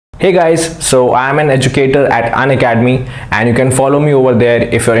Hey guys, so I am an educator at Unacademy and you can follow me over there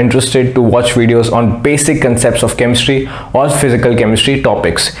if you're interested to watch videos on basic concepts of chemistry or physical chemistry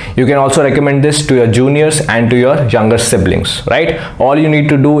topics. You can also recommend this to your juniors and to your younger siblings, right? All you need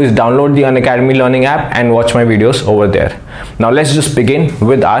to do is download the Unacademy learning app and watch my videos over there. Now let's just begin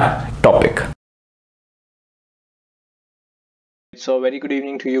with our topic. So very good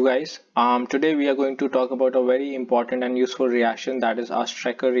evening to you guys. Today we are going to talk about a very important and useful reaction, that is our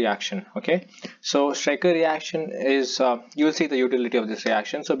Strecker reaction. Okay, so Strecker reaction is you will see the utility of this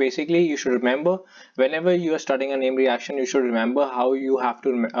reaction. So basically you should remember, whenever you are studying a name reaction, you should remember how you have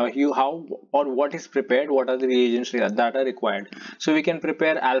to what is prepared, what are the reagents that are required. So we can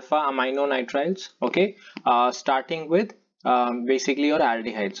prepare alpha amino nitriles, okay, starting with basically your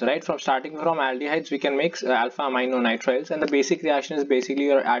aldehydes, right? Starting from aldehydes we can make alpha amino nitriles, and the basic reaction is basically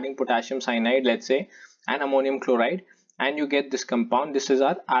you're adding potassium cyanide, let's say, and ammonium chloride, and you get this compound. This is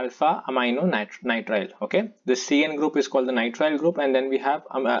our alpha amino nitrile. Okay, the CN group is called the nitrile group, and then we have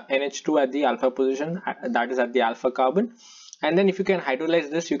NH2 at the alpha position, that is at the alpha carbon. And then if you can hydrolyze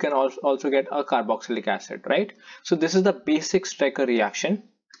this, you can also get a carboxylic acid, right? So this is the basic Strecker reaction.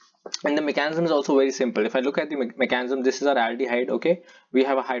 And the mechanism is also very simple. If I look at the mechanism, this is our aldehyde. Okay, we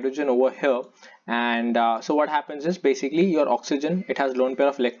have a hydrogen over here, and so what happens is basically your oxygen, it has lone pair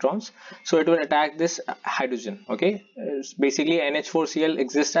of electrons, so it will attack this hydrogen. Okay, it's basically NH4Cl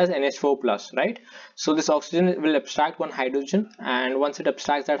exists as NH4 plus, right? So this oxygen will abstract one hydrogen, and once it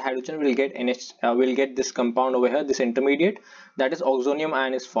abstracts that hydrogen, we'll get this compound over here, this intermediate, that is oxonium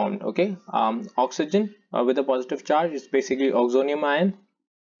ion is formed. Okay, oxygen with a positive charge is basically oxonium ion.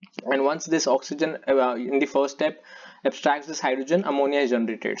 And once this oxygen in the first step abstracts this hydrogen, ammonia is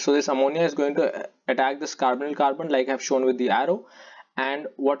generated. So this ammonia is going to attack this carbonyl carbon like I've shown with the arrow, and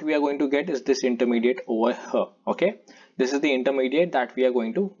what we are going to get is this intermediate over here. Okay, this is the intermediate that we are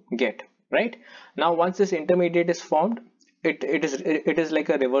going to get, right? Now once this intermediate is formed, it is like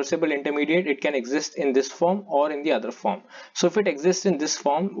a reversible intermediate. It can exist in this form or in the other form. So if it exists in this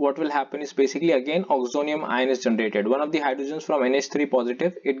form, what will happen is basically again oxonium ion is generated. One of the hydrogens from NH3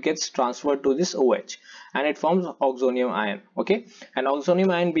 positive, it gets transferred to this OH and it forms oxonium ion. Okay, and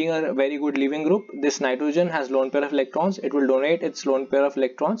oxonium ion being a very good leaving group, this nitrogen has lone pair of electrons, it will donate its lone pair of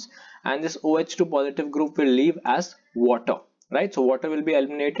electrons, and this OH2 positive group will leave as water, right? So water will be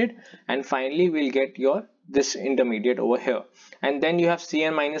eliminated, and finally we'll get this intermediate over here. And then you have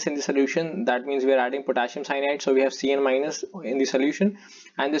Cn minus in the solution. That means we are adding potassium cyanide, so we have Cn minus in the solution,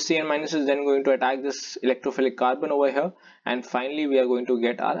 and this Cn minus is then going to attack this electrophilic carbon over here, and finally we are going to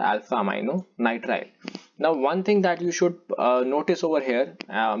get our alpha amino nitrile. Now one thing that you should notice over here,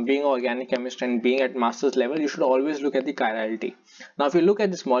 being an organic chemist and being at master's level, you should always look at the chirality. Now if you look at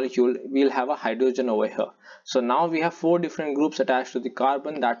this molecule, we'll have a hydrogen over here. So now we have 4 different groups attached to the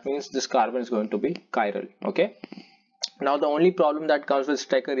carbon. That means this carbon is going to be chiral. Okay, now the only problem that comes with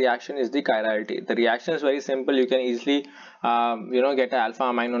Strecker reaction is the chirality. The reaction is very simple. You can easily get an alpha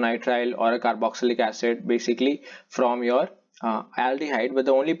amino nitrile or a carboxylic acid basically from your aldehyde, but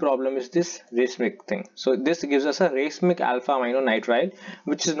the only problem is this racemic thing. So this gives us a racemic alpha amino nitrile,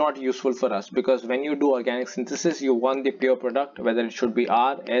 which is not useful for us, because when you do organic synthesis, you want the pure product, whether it should be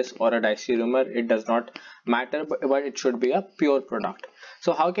R, S or a diastereomer, it does not matter, but it should be a pure product.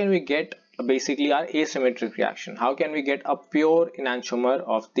 So how can we get basically our asymmetric reaction? How can we get a pure enantiomer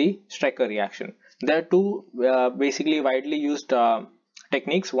of the Strecker reaction? There are two basically widely used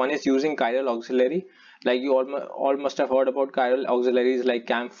techniques. One is using chiral auxiliary. Like you all must have heard about chiral auxiliaries like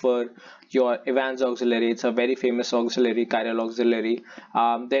camphor, your Evans auxiliary. It's a very famous auxiliary, chiral auxiliary.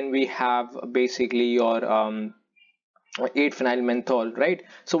 Then we have basically your 8-phenyl menthol, right?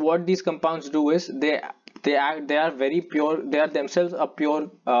 So what these compounds do is they are very pure. They are themselves a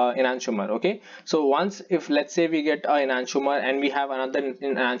pure enantiomer. Okay, so once, if let's say we get an enantiomer and we have another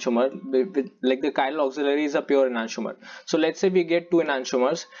enantiomer, like the chiral auxiliary is a pure enantiomer. So let's say we get 2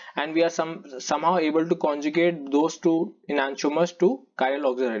 enantiomers and we are somehow able to conjugate those 2 enantiomers to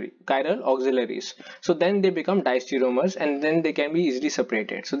chiral auxiliaries. So then they become diastereomers, and then they can be easily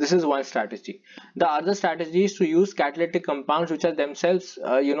separated. So this is one strategy. The other strategy is to use catalytic compounds which are themselves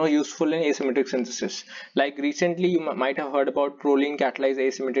useful in asymmetric synthesis. Like recently you might have heard about proline catalyzed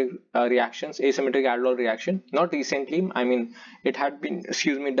asymmetric reactions, asymmetric aldol reaction. Not recently, I mean it had been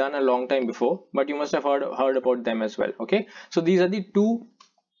done a long time before, but you must have heard about them as well. Okay, so these are the 2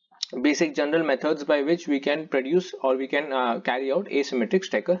 basic general methods by which we can produce or we can carry out asymmetric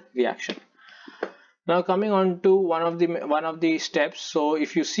Strecker reaction. Now coming on to one of the steps. So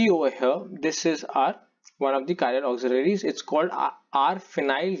if you see over here, this is our one of the chiral auxiliaries. It's called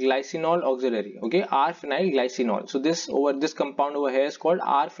R-phenyl glycinol auxiliary. Okay, R-phenyl glycinol. So this compound over here is called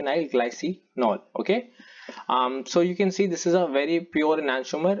R-phenyl glycinol. Okay. So you can see this is a very pure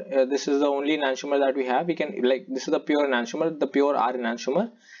enantiomer. This is the only enantiomer that we have. We can, like, this is the pure enantiomer, the pure R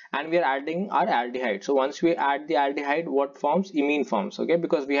enantiomer, and we are adding our aldehyde. So once we add the aldehyde, what forms? Imine forms. Okay,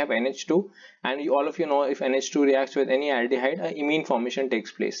 because we have NH2, and all of you know, if NH2 reacts with any aldehyde, a imine formation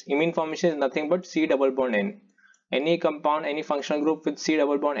takes place. Imine formation is nothing but C double bond N. Any compound, any functional group with C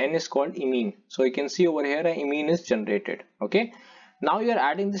double bond N is called imine. So you can see over here an imine is generated. Okay. Now you are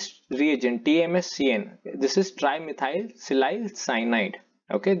adding this reagent TMSCN. This is trimethyl cyanide.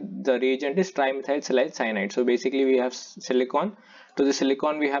 Okay, the reagent is trimethyl cyanide. So basically we have silicon. To the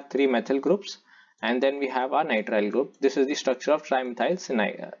silicon we have 3 methyl groups, and then we have our nitrile group. This is the structure of trimethyl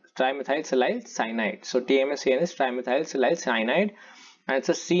cyanide. So TMSCN is trimethyl cyanide, and it's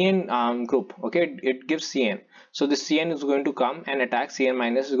a CN group. Okay, it gives CN. So this CN is going to come and attack, CN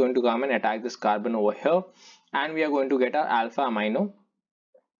minus is going to come and attack this carbon over here, and we are going to get our alpha amino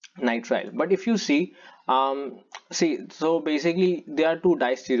nitrile. But if you see, so basically there are 2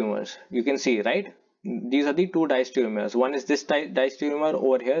 diastereomers. You can see, right? These are the 2 diastereomers. One is this diastereomer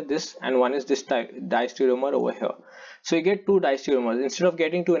over here, this, and one is this diastereomer over here. So you get 2 diastereomers instead of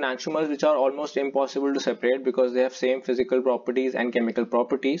getting 2 enantiomers, which are almost impossible to separate because they have same physical properties and chemical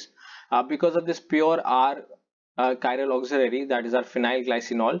properties. Because of this pure R chiral auxiliary, that is our phenyl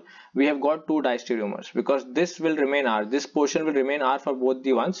glycinol, we have got 2 diastereomers, because this will remain R. This portion will remain R for both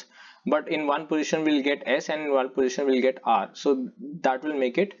the ones, but in one position we'll get S and in one position we'll get R. So that will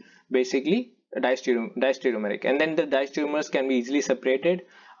make it basically diastereomeric, and then the diastereomers can be easily separated.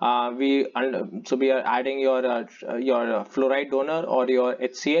 So we are adding your fluoride donor or your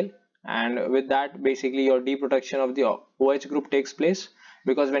HCl, and with that basically your deprotection of the OH group takes place,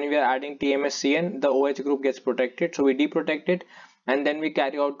 because when we are adding TMSCN, the OH group gets protected, so we deprotect it, and then we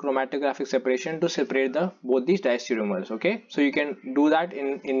carry out chromatographic separation to separate both these diastereomers. Okay, so you can do that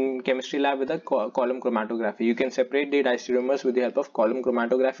in chemistry lab with a column chromatography. You can separate the diastereomers with the help of column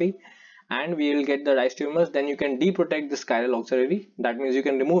chromatography, and we will get the diastereomers. Then you can deprotect this chiral auxiliary. That means you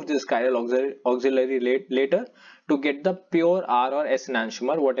can remove this chiral auxiliary later to get the pure R or S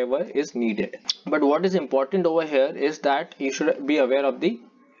enantiomer, whatever is needed. But what is important over here is that you should be aware of the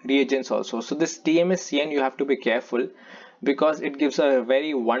reagents also. So this TMSCN, you have to be careful, because it gives a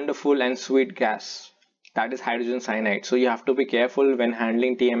very wonderful and sweet gas, that is hydrogen cyanide. So you have to be careful when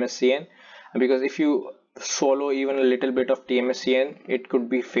handling TMSCN, because if you swallow even a little bit of TMSCN, it could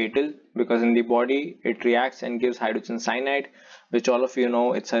be fatal, because in the body it reacts and gives hydrogen cyanide, which all of you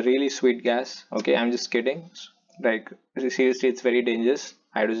know, it's a really sweet gas. Okay, I'm just kidding. Like, seriously, it's very dangerous,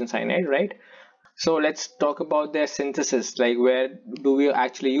 hydrogen cyanide, right? So let's talk about their synthesis, like where do we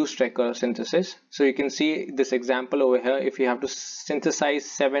actually use Strecker synthesis. So you can see this example over here. If you have to synthesize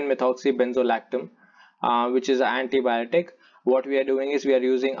 7-methoxybenzolactam, which is an antibiotic, what we are doing is we are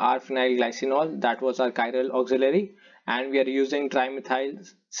using R-phenyl glycinol, that was our chiral auxiliary, and we are using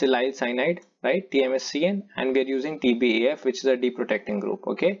trimethyl cyanide, right, TMSCN, and we are using TBAF, which is a deprotecting group.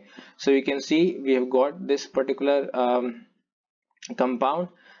 Okay, so you can see we have got this particular compound,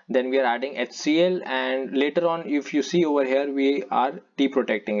 then we are adding HCl, and later on, if you see over here, we are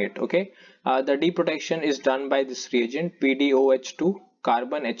deprotecting it. Okay, the deprotection is done by this reagent PDOH2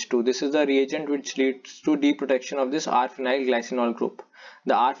 carbon H2. This is the reagent which leads to deprotection of this R-phenyl glycinol group.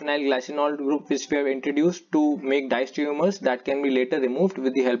 The R-phenyl glycinol group, which we have introduced to make diastereomers, that can be later removed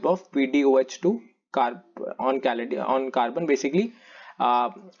with the help of PDOH2 on carbon, basically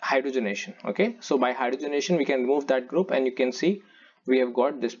hydrogenation. Okay, so by hydrogenation we can remove that group, and you can see we have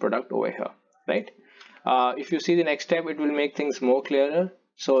got this product over here, right? If you see the next step, it will make things more clearer.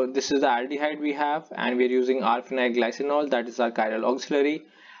 So this is the aldehyde we have, and we are using R-phenyl glycinol, that is our chiral auxiliary.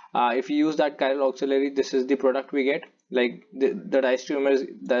 If you use that chiral auxiliary, this is the product we get. Like the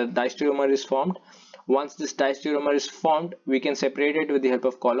diastereomer is formed. Once this diastereomer is formed, we can separate it with the help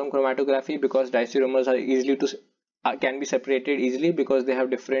of column chromatography, because diastereomers are can be separated easily because they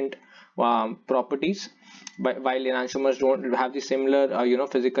have different properties, but while enantiomers don't have the similar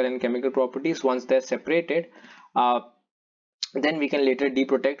physical and chemical properties. Once they're separated, then we can later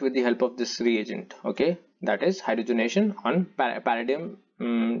deprotect with the help of this reagent. Okay, that is hydrogenation on palladium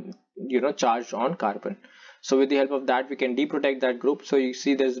charged on carbon. So with the help of that, we can deprotect that group. So you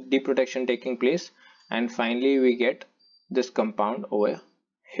see there's deprotection taking place, and finally we get this compound over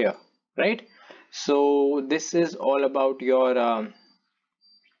here, right? So this is all about your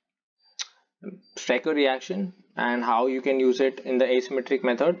Strecker reaction and how you can use it in the asymmetric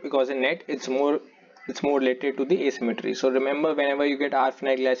method, because in net it's more related to the asymmetry. So remember, whenever you get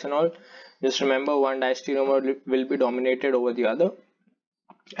R-phenyl glycinol, Just remember, one diastereomer will be dominated over the other,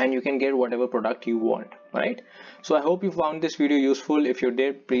 and you can get whatever product you want. Right? So I hope you found this video useful. If you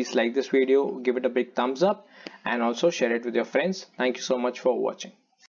did, please like this video, give it a big thumbs up, and also share it with your friends. Thank you so much for watching.